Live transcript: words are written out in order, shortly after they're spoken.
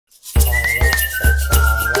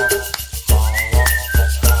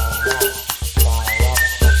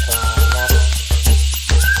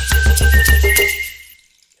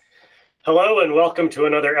Hello and welcome to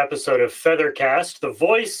another episode of Feathercast, the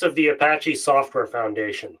voice of the Apache Software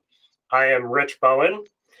Foundation. I am Rich Bowen,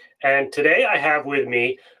 and today I have with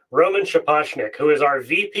me Roman Shaposhnik, who is our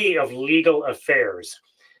VP of Legal Affairs.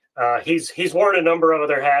 He's worn a number of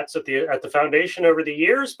other hats at the foundation over the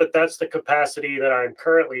years, but that's the capacity that I'm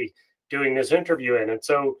currently doing this interview in. And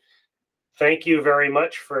so thank you very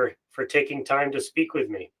much for taking time to speak with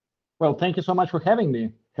me. Well, thank you so much for having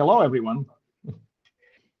me. Hello, everyone.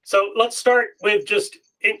 So let's start with just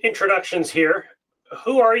introductions here.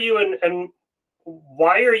 Who are you and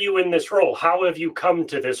why are you in this role? How have you come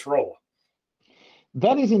to this role?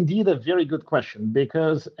 That is indeed a very good question,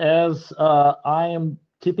 because as I am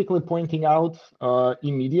typically pointing out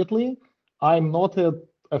immediately, I'm not an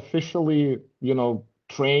officially,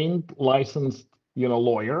 trained, licensed,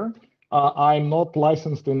 lawyer. I'm not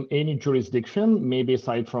licensed in any jurisdiction, maybe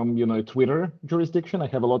aside from, Twitter jurisdiction. I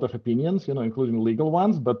have a lot of opinions, including legal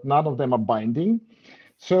ones, but none of them are binding.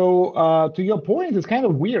 So to your point, it's kind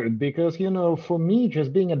of weird because, for me,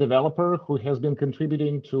 just being a developer who has been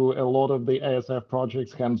contributing to a lot of the ASF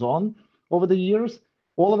projects hands-on over the years,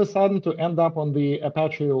 all of a sudden to end up on the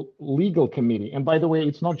Apache Legal Committee. And by the way,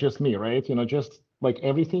 it's not just me, right? Just like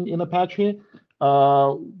everything in Apache,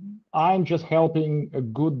 I'm just helping a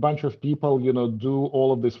good bunch of people, do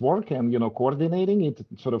all of this work and, coordinating it,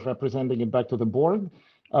 sort of representing it back to the board.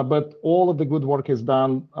 But all of the good work is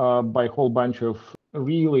done by a whole bunch of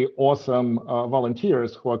really awesome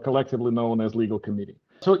volunteers who are collectively known as Legal Committee.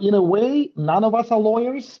 So in a way, none of us are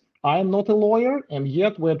lawyers. I'm not a lawyer, and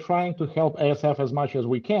yet we're trying to help ASF as much as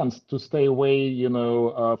we can to stay away,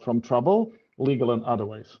 from trouble, legal and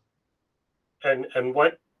otherwise. And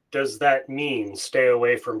what does that mean, stay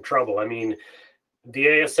away from trouble? I mean, the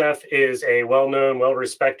ASF is a well-known,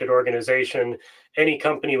 well-respected organization. Any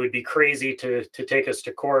company would be crazy to take us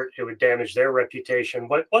to court. It would damage their reputation.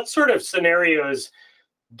 What sort of scenarios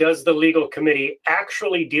does the legal committee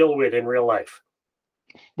actually deal with in real life?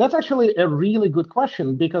 That's actually a really good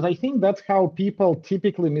question, because I think that's how people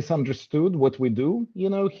typically misunderstood what we do,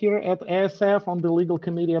 here at ASF, on the legal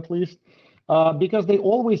committee at least. Because they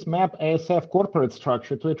always map ASF corporate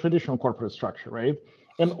structure to a traditional corporate structure, right?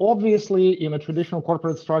 And obviously, in a traditional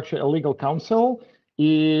corporate structure, a legal counsel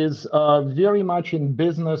is very much in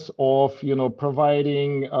business of,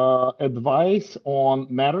 providing advice on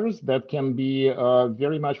matters that can be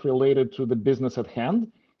very much related to the business at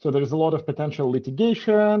hand. So there's a lot of potential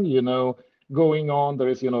litigation, going on. There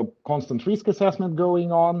is, constant risk assessment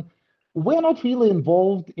going on. We're not really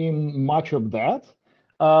involved in much of that.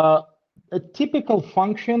 A typical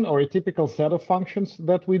function or a typical set of functions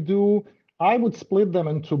that we do, I would split them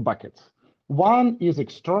in two buckets. One is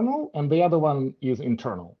external and the other one is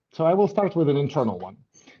internal. So I will start with an internal one.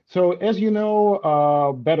 So as you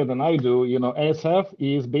know better than I do, ASF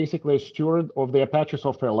is basically a steward of the Apache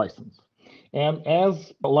software license. And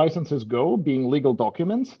as licenses go, being legal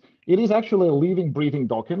documents, it is actually a living, breathing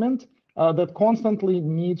document that constantly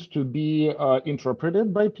needs to be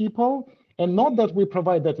interpreted by people. And not that we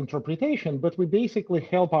provide that interpretation, but we basically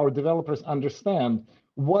help our developers understand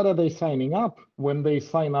what are they signing up when they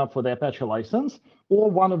sign up for the Apache license, or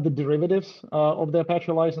one of the derivatives of the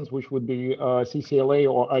Apache license, which would be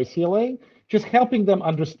CCLA or ICLA, just helping them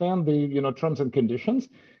understand the terms and conditions.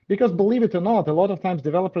 Because believe it or not, a lot of times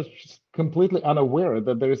developers are just completely unaware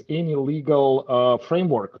that there is any legal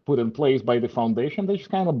framework put in place by the foundation. They just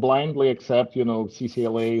kind of blindly accept,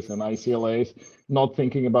 CCLAs and ICLAs, not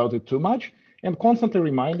thinking about it too much, and constantly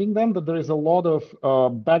reminding them that there is a lot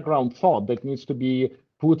of background thought that needs to be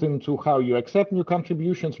put into how you accept new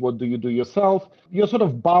contributions, what do you do yourself. You're sort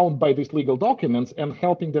of bound by these legal documents, and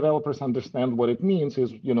helping developers understand what it means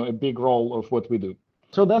is, a big role of what we do.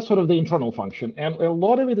 So that's sort of the internal function. And a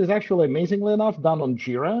lot of it is actually, amazingly enough, done on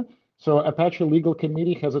Jira. So Apache Legal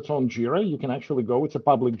Committee has its own Jira. You can actually go, it's a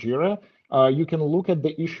public Jira. You can look at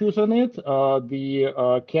the issues on it.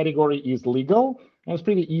 The category is legal. And it's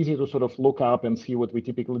pretty easy to sort of look up and see what we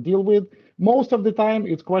typically deal with. Most of the time,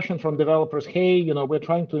 it's questions from developers. Hey, we're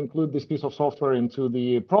trying to include this piece of software into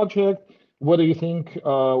the project. What do you think?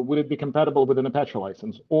 Would it be compatible with an Apache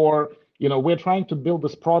license? Or, we're trying to build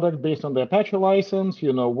this product based on the Apache license.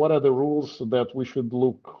 What are the rules that we should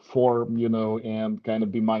look for, and kind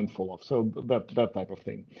of be mindful of? So that type of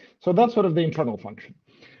thing. So that's sort of the internal function.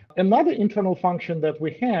 Another internal function that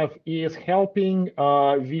we have is helping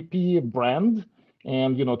VP brand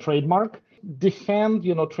and, trademark defend,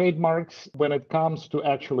 trademarks when it comes to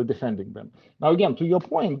actually defending them. Now, again, to your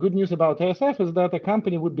point, good news about ASF is that a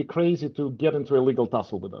company would be crazy to get into a legal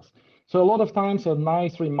tussle with us. So a lot of times a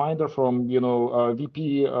nice reminder from,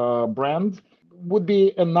 VP brand would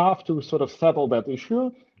be enough to sort of settle that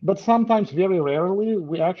issue. But sometimes, very rarely,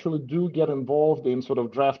 we actually do get involved in sort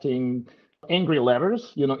of drafting angry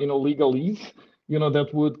letters, in a legalese, that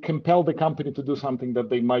would compel the company to do something that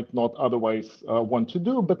they might not otherwise want to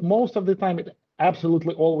do. But most of the time, it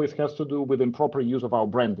absolutely always has to do with improper use of our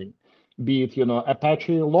branding, be it,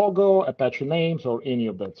 Apache logo, Apache names, or any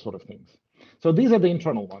of that sort of things. So these are the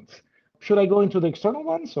internal ones. Should I go into the external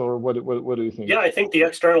ones, or what do you think? Yeah, I think the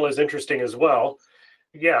external is interesting as well.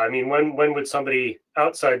 Yeah, I mean, when would somebody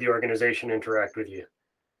outside the organization interact with you?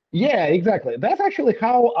 Yeah, exactly. That's actually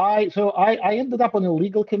how I ended up on a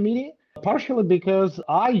legal committee, partially because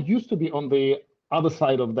I used to be on the other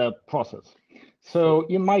side of that process. So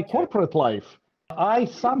in my Okay. corporate life, I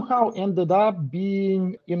somehow ended up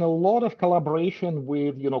being in a lot of collaboration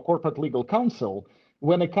with, corporate legal counsel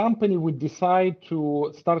when a company would decide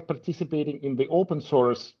to start participating in the open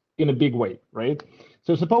source in a big way, right?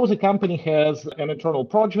 So suppose a company has an internal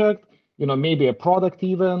project, maybe a product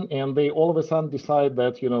even, and they all of a sudden decide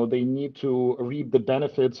that, they need to reap the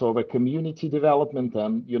benefits of a community development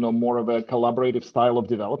and, more of a collaborative style of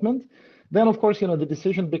development. Then, of course, the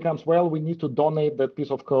decision becomes, well, we need to donate that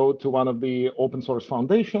piece of code to one of the open source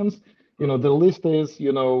foundations. The list is,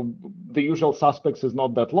 the usual suspects is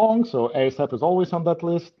not that long, so ASF is always on that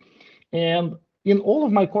list. And in all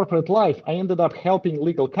of my corporate life, I ended up helping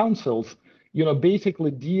legal counsels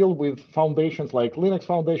basically deal with foundations like Linux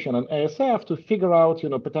Foundation and ASF to figure out,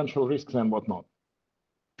 potential risks and whatnot.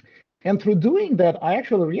 And through doing that, I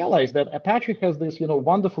actually realized that Apache has this,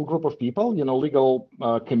 wonderful group of people, legal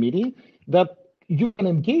committee that you can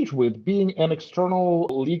engage with being an external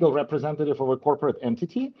legal representative of a corporate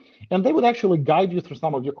entity. And they would actually guide you through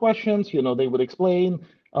some of your questions. They would explain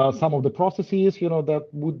some of the processes, that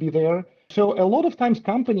would be there. So a lot of times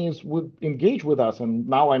companies would engage with us. And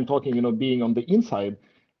now I'm talking, being on the inside,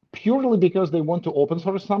 purely because they want to open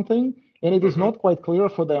source something and it is not quite clear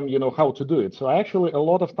for them, how to do it. So actually, a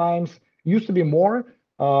lot of times used to be more.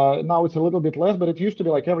 Now it's a little bit less, but it used to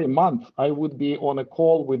be like every month I would be on a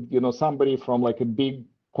call with, somebody from like a big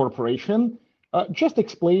corporation, just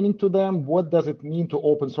explaining to them what does it mean to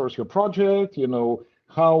open source your project,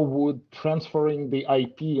 how would transferring the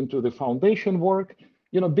IP into the foundation work,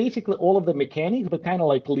 basically all of the mechanics, but kind of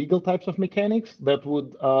like legal types of mechanics that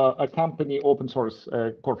would accompany open source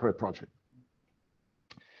corporate project.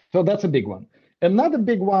 So that's a big one. Another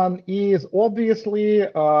big one is obviously,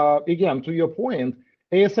 again, to your point,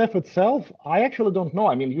 ASF itself, I actually don't know.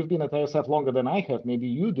 I mean, you've been at ASF longer than I have, maybe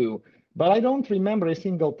you do, but I don't remember a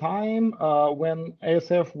single time when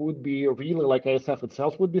ASF would be really like ASF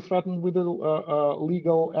itself would be threatened with a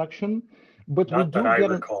legal action. But we Not that do I get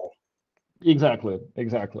recall. Exactly,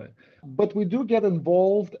 exactly. But we do get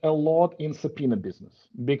involved a lot in subpoena business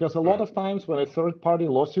because a lot of times when a third-party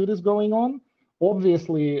lawsuit is going on,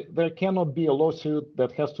 obviously there cannot be a lawsuit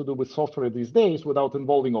that has to do with software these days without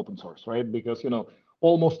involving open source, right? Because,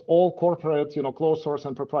 almost all corporate, closed source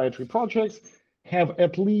and proprietary projects have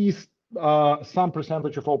at least some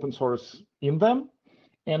percentage of open source in them.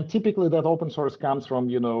 And typically that open source comes from,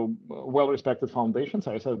 well-respected foundations,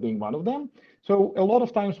 ISF being one of them. So a lot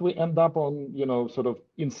of times we end up on, sort of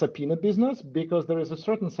in subpoena business because there is a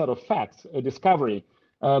certain set of facts, a discovery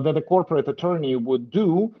that a corporate attorney would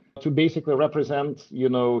do to basically represent,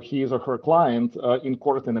 his or her client in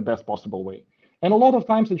court in the best possible way. And a lot of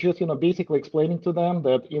times it's just, basically explaining to them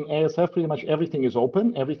that in ASF, pretty much everything is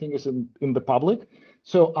open, everything is in the public.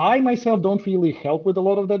 So I myself don't really help with a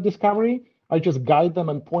lot of that discovery. I just guide them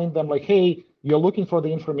and point them like, hey, you're looking for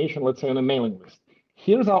the information, let's say on a mailing list.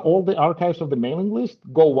 Here's all the archives of the mailing list,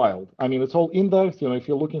 go wild. I mean, it's all indexed, if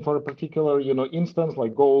you're looking for a particular, instance,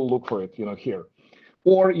 like go look for it, here.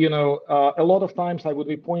 Or, a lot of times I would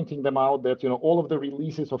be pointing them out that, all of the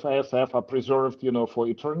releases of ASF are preserved, for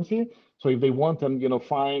eternity. So if they want and,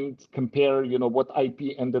 find, compare, what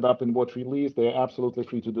IP ended up in what release, they're absolutely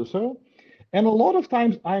free to do so. And a lot of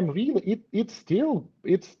times I'm really, it still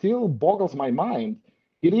boggles my mind.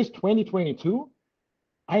 It is 2022.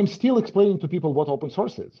 I'm still explaining to people what open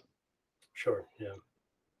source is. Sure, yeah.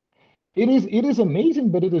 It is amazing,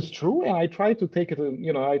 but it is true. And I try to take it,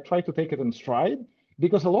 I try to take it in stride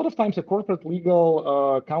because a lot of times a corporate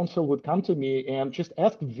legal counsel would come to me and just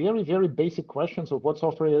ask very, very basic questions of what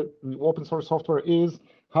software, open source software is,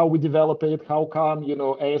 how we develop it, how come,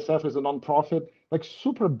 ASF is a nonprofit, like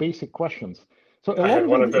super basic questions. So a I lot had of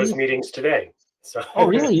one it of those is, meetings today. So oh,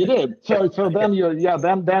 really? You did? So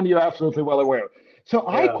then then you're absolutely well aware. So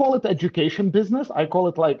I yeah. call it education business. I call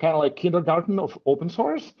it like kind of like kindergarten of open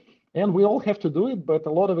source. And we all have to do it, but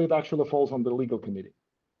a lot of it actually falls on the legal committee.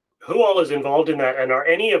 Who all is involved in that? And are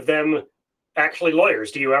any of them actually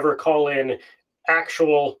lawyers? Do you ever call in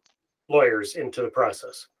actual lawyers into the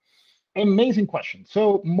process? Amazing question.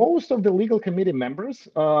 So most of the legal committee members,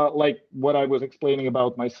 like what I was explaining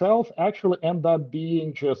about myself, actually end up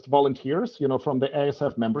being just volunteers, from the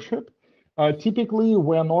ASF membership. Typically,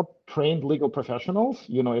 we're not trained legal professionals.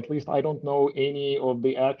 At least I don't know any of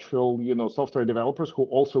the actual, software developers who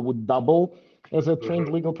also would double as a trained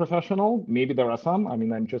legal professional. Maybe there are some. I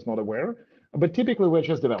mean, I'm just not aware. But typically, we're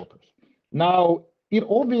just developers. Now, it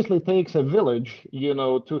obviously takes a village,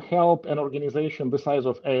 to help an organization the size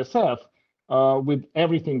of ASF with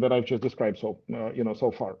everything that I've just described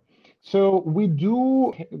so far. So we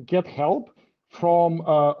do get help from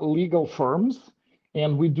legal firms,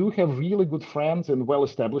 and we do have really good friends and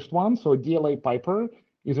well-established ones. So DLA Piper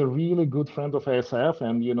is a really good friend of ASF,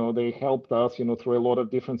 and they helped us, through a lot of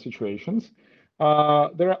different situations.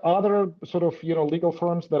 There are other sort of legal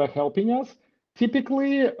firms that are helping us.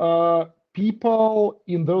 Typically, people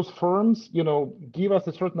in those firms, give us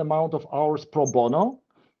a certain amount of hours pro bono,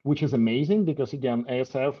 which is amazing because, again,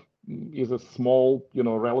 ASF is a small,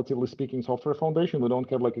 relatively speaking, software foundation. We don't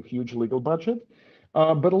have like a huge legal budget.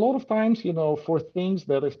 But a lot of times, for things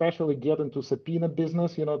that especially get into subpoena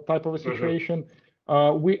business, type of a situation,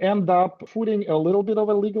 we end up footing a little bit of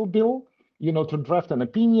a legal bill, to draft an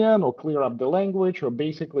opinion or clear up the language or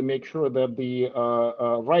basically make sure that the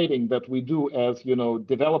writing that we do as,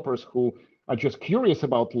 developers who are just curious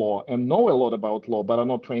about law and know a lot about law, but are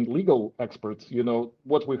not trained legal experts,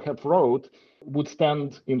 what we have wrote would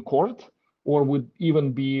stand in court or would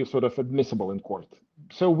even be sort of admissible in court.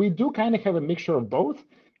 So we do kind of have a mixture of both.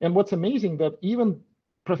 And what's amazing that even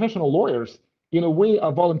professional lawyers, in a way,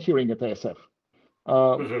 are volunteering at ASF.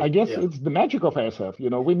 I guess it's the magic of ASF.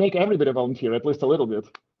 We make everybody volunteer at least a little bit.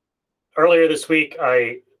 Earlier this week,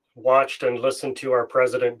 I watched and listened to our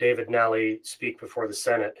president, David Nally, speak before the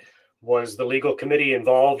Senate. Was the legal committee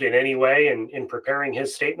involved in any way in preparing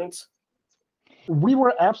his statements? We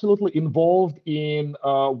were absolutely involved in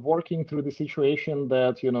working through the situation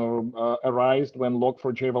that arose when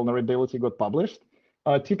Log4j vulnerability got published.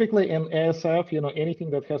 Typically in ASF, anything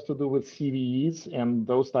that has to do with CVEs and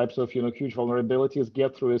those types of huge vulnerabilities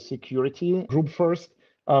get through a security group first.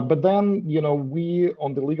 But then we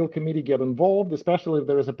on the legal committee get involved, especially if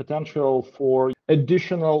there is a potential for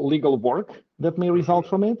additional legal work that may result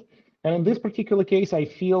from it. And in this particular case, I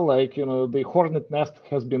feel like the hornet nest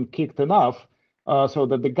has been kicked enough so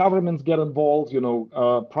that the governments get involved,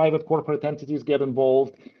 private corporate entities get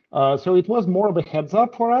involved. So it was more of a heads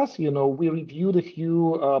up for us. We reviewed a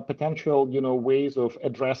few potential, ways of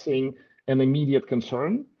addressing an immediate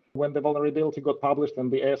concern when the vulnerability got published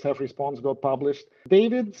and the ASF response got published.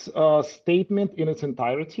 David's statement in its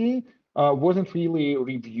entirety wasn't really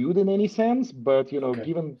reviewed in any sense, but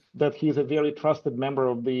given that he's a very trusted member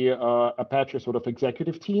of the Apache sort of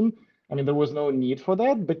executive team, I mean, there was no need for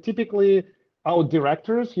that. But typically, our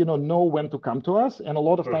directors, know when to come to us, and a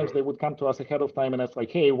lot of times they would come to us ahead of time and ask,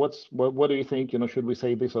 like, "Hey, what do you think? Should we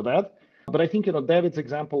say this or that?" But I think David's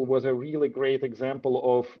example was a really great example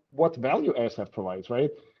of what value ASF provides,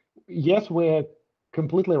 right? Yes, we're a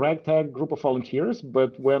completely ragtag group of volunteers,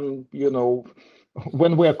 but when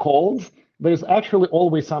when we're called, there's actually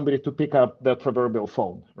always somebody to pick up that proverbial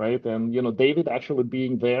phone, right? And David actually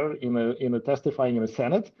being there in a testifying in the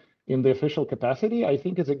Senate in the official capacity, I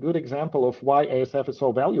think is a good example of why ASF is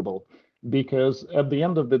so valuable. Because at the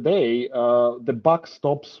end of the day, the buck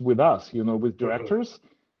stops with us, with directors,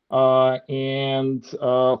 and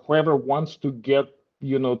whoever wants to get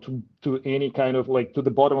to any kind of to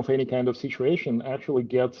the bottom of any kind of situation actually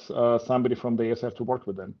gets somebody from the ASF to work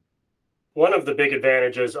with them. One of the big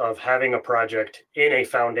advantages of having a project in a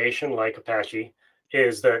foundation like Apache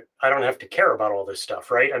is that I don't have to care about all this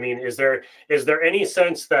stuff, right? I mean, is there any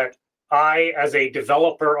sense that I, as a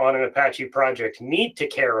developer on an Apache project, need to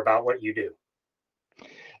care about what you do?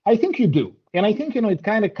 I think you do. And I think, it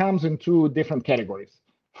kind of comes in two different categories.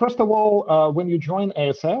 First of all, when you join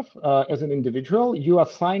ASF as an individual, you are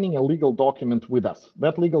signing a legal document with us.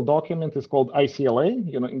 That legal document is called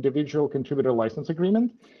ICLA, Individual Contributor License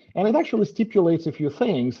Agreement. And it actually stipulates a few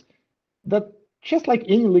things that, just like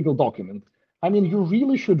any legal document, I mean, you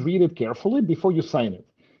really should read it carefully before you sign it.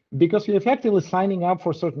 Because you're effectively signing up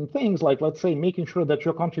for certain things, like, let's say, making sure that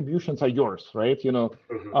your contributions are yours, right?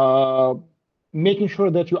 Making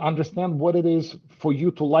sure that you understand what it is for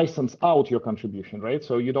you to license out your contribution, right?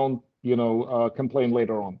 So you don't, complain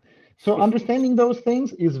later on. So understanding those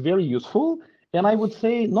things is very useful. And I would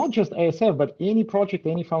say not just ASF, but any project,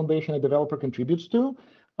 any foundation a developer contributes to,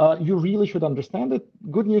 you really should understand it.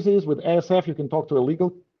 Good news is with ASF, you can talk to a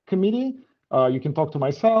legal committee, you can talk to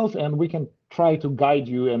myself, and we can try to guide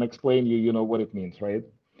you and explain you, what it means, right?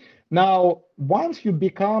 Now, once you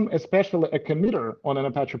become especially a committer on an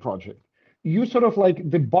Apache project, you sort of like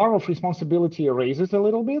the bar of responsibility raises a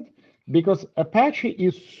little bit because Apache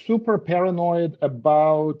is super paranoid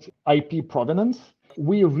about IP provenance.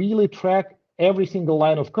 We really track every single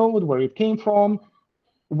line of code, where it came from.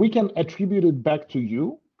 We can attribute it back to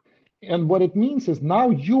you. And what it means is now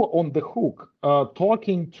you're on the hook,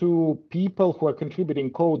 talking to people who are contributing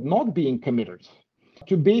code, not being committers,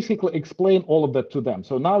 to basically explain all of that to them.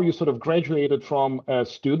 So now you sort of graduated from a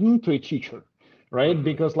student to a teacher, right? Mhm.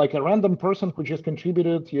 Because like a random person who just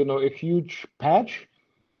contributed, a huge patch,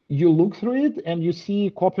 you look through it and you see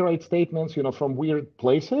copyright statements, from weird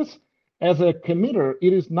places. As a committer,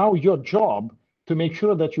 it is now your job to make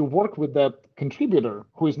sure that you work with that contributor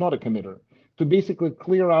who is not a committer to basically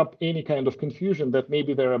clear up any kind of confusion that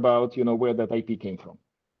maybe they're about, where that IP came from.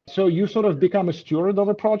 So you sort of become a steward of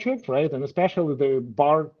a project, right? And especially the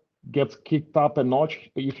bar gets kicked up a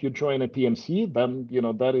notch if you join a PMC, then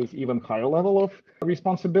that is even higher level of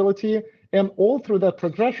responsibility. And all through that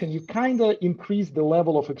progression, you kind of increase the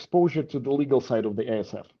level of exposure to the legal side of the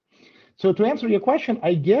ASF. So to answer your question,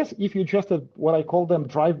 I guess if you just what I call them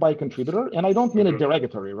drive-by contributor, and I don't mean it Mhm.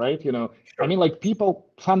 derogatory, right? I Sure. mean like people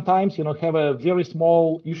sometimes, have a very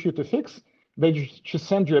small issue to fix. They just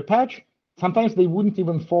send you a patch. Sometimes they wouldn't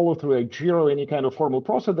even follow through a Jira or any kind of formal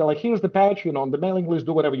process. They're like, here's the patch, on the mailing list,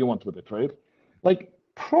 do whatever you want with it, right? Like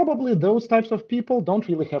probably those types of people don't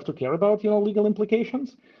really have to care about, legal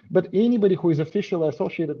implications. But anybody who is officially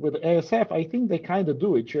associated with ASF, I think they kind of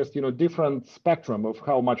do it, just, different spectrum of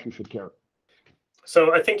how much you should care.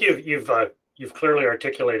 So I think you've clearly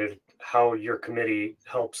articulated how your committee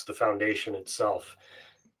helps the foundation itself.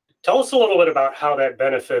 Tell us a little bit about how that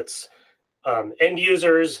benefits end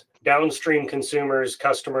users, downstream consumers,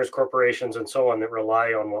 customers, corporations, and so on that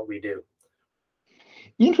rely on what we do.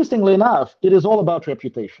 Interestingly enough, it is all about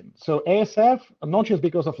reputation. So ASF, not just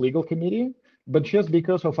because of legal committee, but just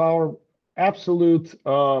because of our absolute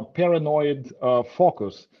paranoid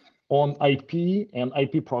focus on IP and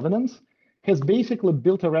IP provenance, has basically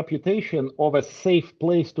built a reputation of a safe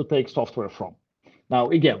place to take software from. Now,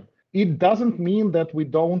 again, it doesn't mean that we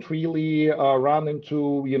don't really run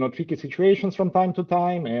into tricky situations from time to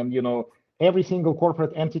time. And every single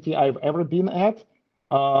corporate entity I've ever been at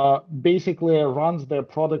basically runs their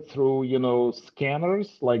product through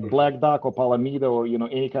scanners like Mhm. Black Duck or Palamida or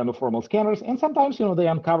any kind of formal scanners. And sometimes they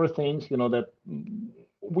uncover things that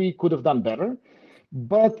we could have done better.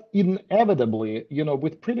 But inevitably,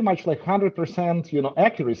 with pretty much like 100%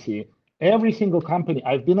 accuracy, every single company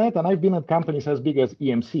I've been at, and I've been at companies as big as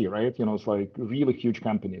EMC, right? It's like really huge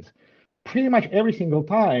companies. Pretty much every single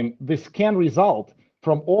time, the scan result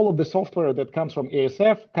from all of the software that comes from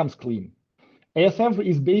ASF comes clean. ASF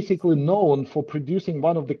is basically known for producing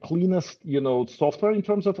one of the cleanest, software in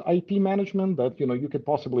terms of IP management that you could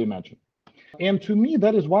possibly imagine. And to me,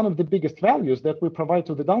 that is one of the biggest values that we provide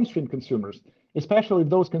to the downstream consumers, especially if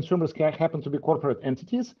those consumers happen to be corporate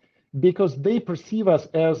entities, because they perceive us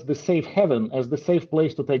as the safe haven, as the safe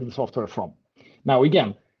place to take the software from. Now,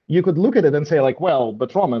 again, you could look at it and say, like, well,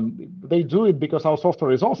 but Roman, they do it because our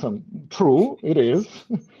software is awesome. True, it is.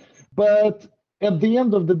 But at the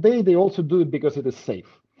end of the day, they also do it because it is safe.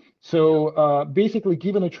 So basically,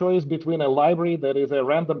 given a choice between a library that is a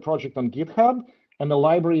random project on GitHub and a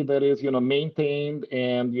library that is maintained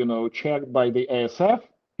and checked by the ASF,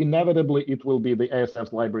 inevitably it will be the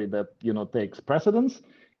ASF's library that takes precedence.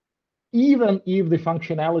 Even if the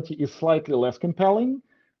functionality is slightly less compelling,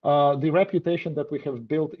 the reputation that we have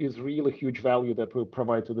built is really huge value that we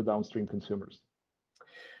provide to the downstream consumers.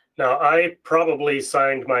 Now, I probably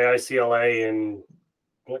signed my ICLA in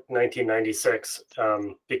 1996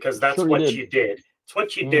 because that's Sure you what did. you did. It's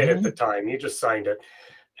what you did at Mm-hmm. the time. You just signed it,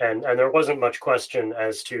 and there wasn't much question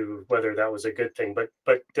as to whether that was a good thing.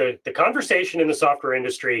 But the conversation in the software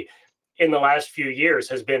industry in the last few years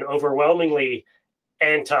has been overwhelmingly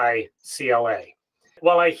anti-CLA.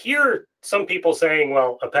 While I hear some people saying,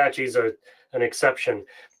 "Well, Apache's an exception,"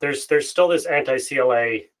 there's still this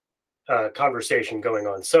anti-CLA conversation going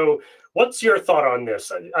on. So, what's your thought on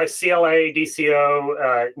this? CLA,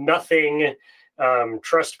 DCO, nothing.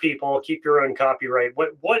 Trust people. Keep your own copyright.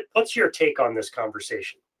 What's your take on this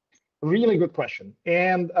conversation? Really good question.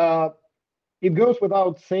 And it goes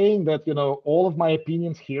without saying that all of my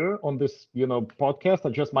opinions here on this podcast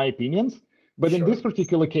are just my opinions. But in Sure. this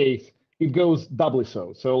particular case, it goes doubly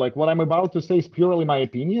so. So like what I'm about to say is purely my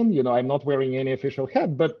opinion. I'm not wearing any official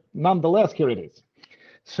hat, but nonetheless, here it is.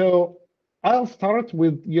 So I'll start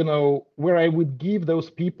with where I would give those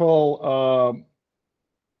people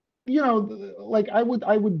like I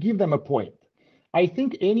would give them a point. I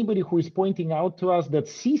think anybody who is pointing out to us that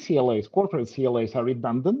CCLAs, corporate CLAs, are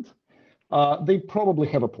redundant, they probably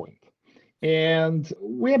have a point. And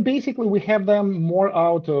we have them more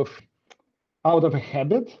out of a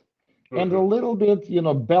habit and a little bit,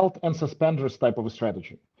 belt and suspenders type of a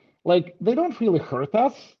strategy. Like, they don't really hurt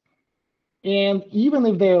us. And even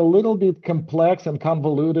if they're a little bit complex and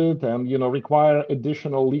convoluted and, require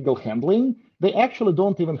additional legal handling, they actually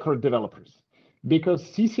don't even hurt developers. Because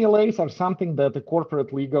CCLAs are something that a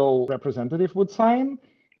corporate legal representative would sign.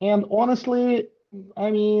 And honestly, I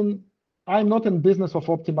mean, I'm not in business of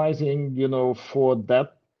optimizing, for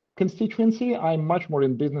that constituency. I'm much more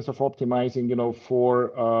in business of optimizing,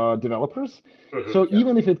 for developers. So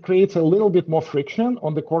even if it creates a little bit more friction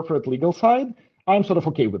on the corporate legal side, I'm sort of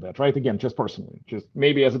okay with that, right? Again, just personally, just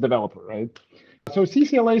maybe as a developer, right? So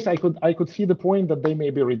CCLAs, I could see the point that they may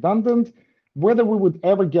be redundant. Whether we would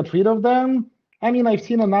ever get rid of them, I mean, I've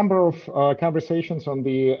seen a number of conversations on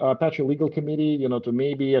the Apache Legal Committee, to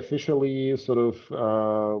maybe officially sort of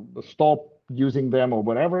stop using them or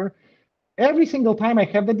whatever. Every single time I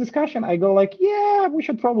have the discussion, I go like, yeah, we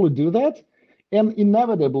should probably do that. And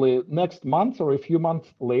inevitably, next month or a few months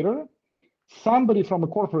later, somebody from a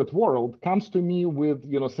corporate world comes to me with,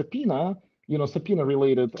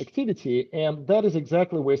 subpoena-related activity, and that is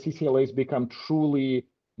exactly where CCLAs become truly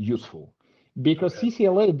useful. Because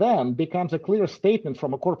CCLA then becomes a clear statement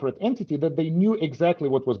from a corporate entity that they knew exactly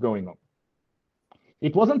what was going on.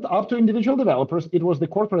 It wasn't up to individual developers, it was the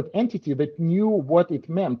corporate entity that knew what it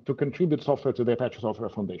meant to contribute software to the Apache Software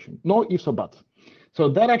Foundation. No ifs or buts. So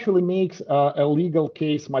that actually makes a legal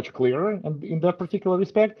case much clearer in that particular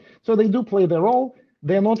respect. So they do play their role.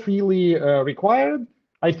 They're not really required.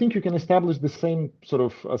 I think you can establish the same sort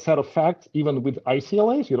of set of facts even with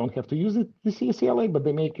ICLAs. You don't have to use the CCLA, but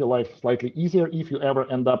they make your life slightly easier if you ever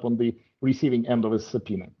end up on the receiving end of a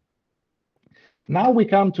subpoena. Now we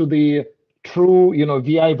come to the true,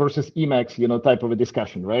 VI versus Emacs, type of a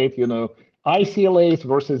discussion, right? ICLAs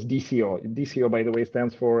versus DCO. DCO, by the way,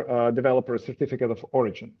 stands for Developer Certificate of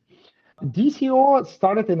Origin. DCO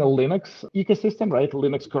started in a Linux ecosystem, right?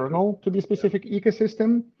 Linux kernel, to be specific,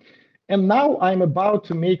 ecosystem. And now I'm about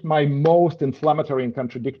to make my most inflammatory and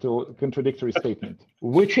contradictory statement,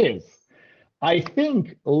 which is, I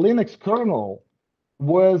think Linux kernel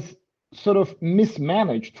was sort of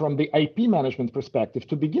mismanaged from the IP management perspective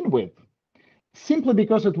to begin with, simply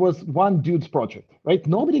because it was one dude's project, right?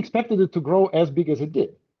 Nobody expected it to grow as big as it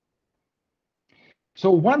did.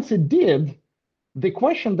 So once it did, the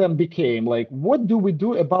question then became like, what do we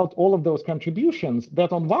do about all of those contributions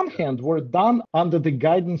that on one hand were done under the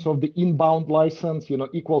guidance of the inbound license,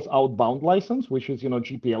 equals outbound license, which is,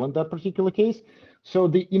 GPL in that particular case. So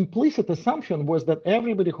the implicit assumption was that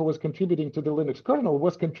everybody who was contributing to the Linux kernel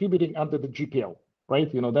was contributing under the GPL,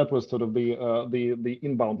 right? That was sort of the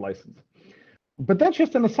inbound license. But that's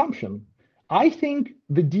just an assumption. I think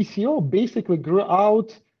the DCO basically grew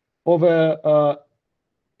out of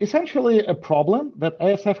essentially a problem that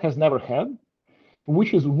ASF has never had,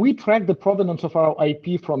 which is we track the provenance of our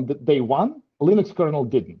IP from day one. Linux kernel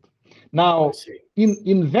didn't. Now, in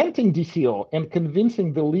inventing DCO and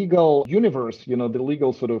convincing the legal universe, the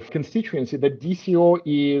legal sort of constituency that DCO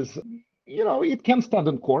is, it can stand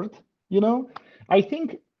in court, I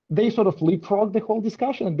think they sort of leapfrogged the whole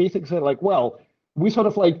discussion and basically said like, well, we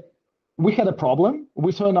had a problem,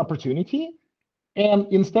 we saw an opportunity, and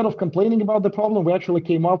instead of complaining about the problem, we actually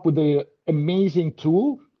came up with an amazing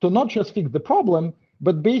tool to not just fix the problem,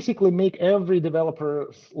 but basically make every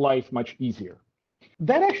developer's life much easier.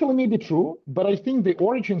 That actually may be true, but I think the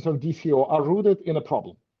origins of DCO are rooted in a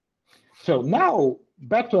problem. So now,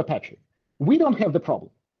 back to Apache. We don't have the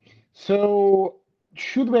problem. So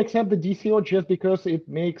should we accept the DCO just because it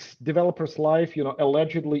makes developers' life,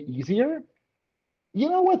 allegedly easier? You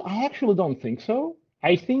know what? I actually don't think so.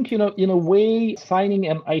 I think, in a way, signing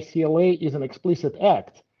an ICLA is an explicit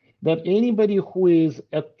act that anybody who is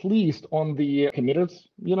at least on the committed,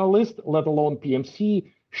 list, let alone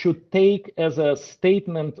PMC, should take as a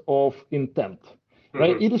statement of intent,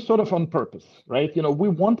 right? It is sort of on purpose, right? We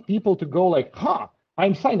want people to go like,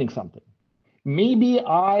 I'm signing something. Maybe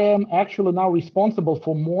I am actually now responsible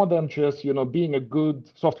for more than just, being a good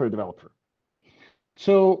software developer.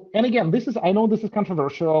 So, and again, I know this is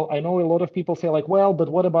controversial. I know a lot of people say like, well, but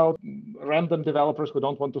what about random developers who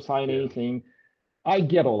don't want to sign anything? I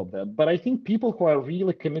get all of that, but I think people who are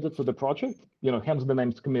really committed to the project, hence the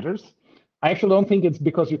name's committers. I actually don't think it's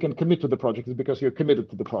because you can commit to the project, it's because you're committed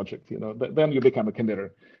to the project, then you become a committer.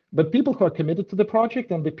 But people who are committed to the project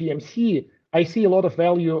and the PMC, I see a lot of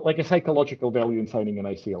value, like a psychological value in signing an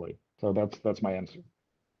ICLA. So that's my answer.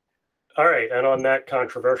 All right, and on that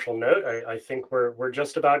controversial note, I think we're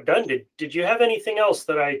just about done. Did you have anything else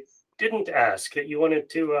that I didn't ask that you wanted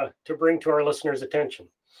to bring to our listeners' attention?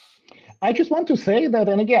 I just want to say that,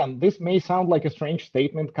 and again, this may sound like a strange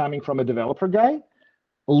statement coming from a developer guy.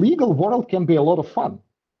 Legal world can be a lot of fun.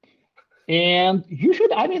 And you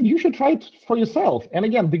should try it for yourself. And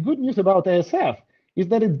again, the good news about ASF is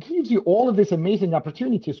that it gives you all of these amazing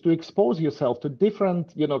opportunities to expose yourself to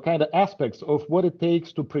different, kind of aspects of what it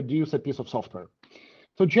takes to produce a piece of software.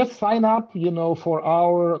 So just sign up, for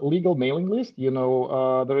our legal mailing list.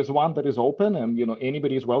 There is one that is open, and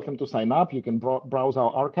anybody is welcome to sign up. You can browse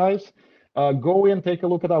our archives, go in, take a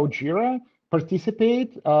look at our Jira,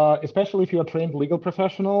 participate, especially if you're a trained legal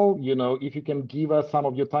professional. If you can give us some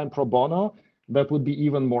of your time pro bono, that would be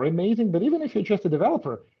even more amazing. But even if you're just a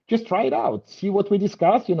developer, just try it out, see what we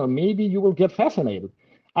discuss. Maybe you will get fascinated.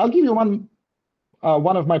 I'll give you one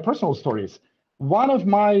of my personal stories. One of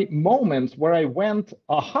my moments where I went,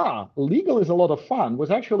 aha, legal is a lot of fun, was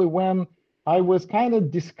actually when I was kind of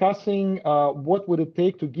discussing what would it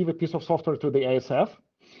take to give a piece of software to the ASF.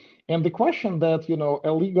 And the question that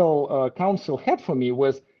a legal counsel had for me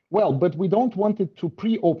was, well, but we don't want it to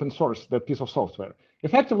pre-open source that piece of software.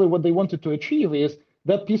 Effectively, what they wanted to achieve is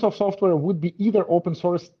that piece of software would be either open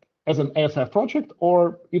sourced as an ASF project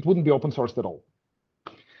or it wouldn't be open sourced at all.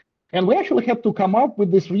 And we actually had to come up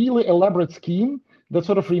with this really elaborate scheme that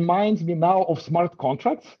sort of reminds me now of smart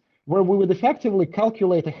contracts, where we would effectively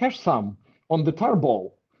calculate a hash sum on the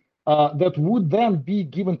tarball that would then be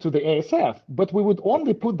given to the ASF, but we would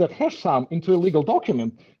only put that hash sum into a legal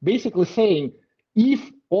document, basically saying, if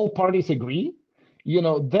all parties agree,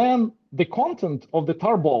 then the content of the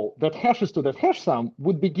tarball that hashes to that hash sum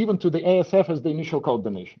would be given to the ASF as the initial code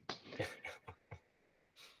donation.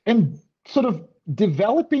 And sort of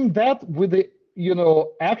developing that with the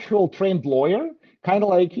actual trained lawyer, kind of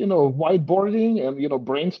like whiteboarding and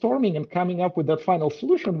brainstorming and coming up with that final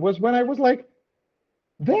solution, was when I was like,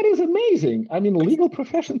 that is amazing. I mean, legal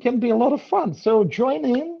profession can be a lot of fun. So join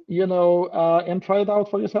in, and try it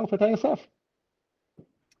out for yourself at ASF.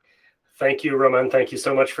 Thank you, Roman. Thank you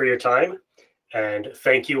so much for your time. And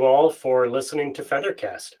thank you all for listening to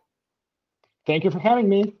Feathercast. Thank you for having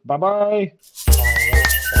me. Bye-bye.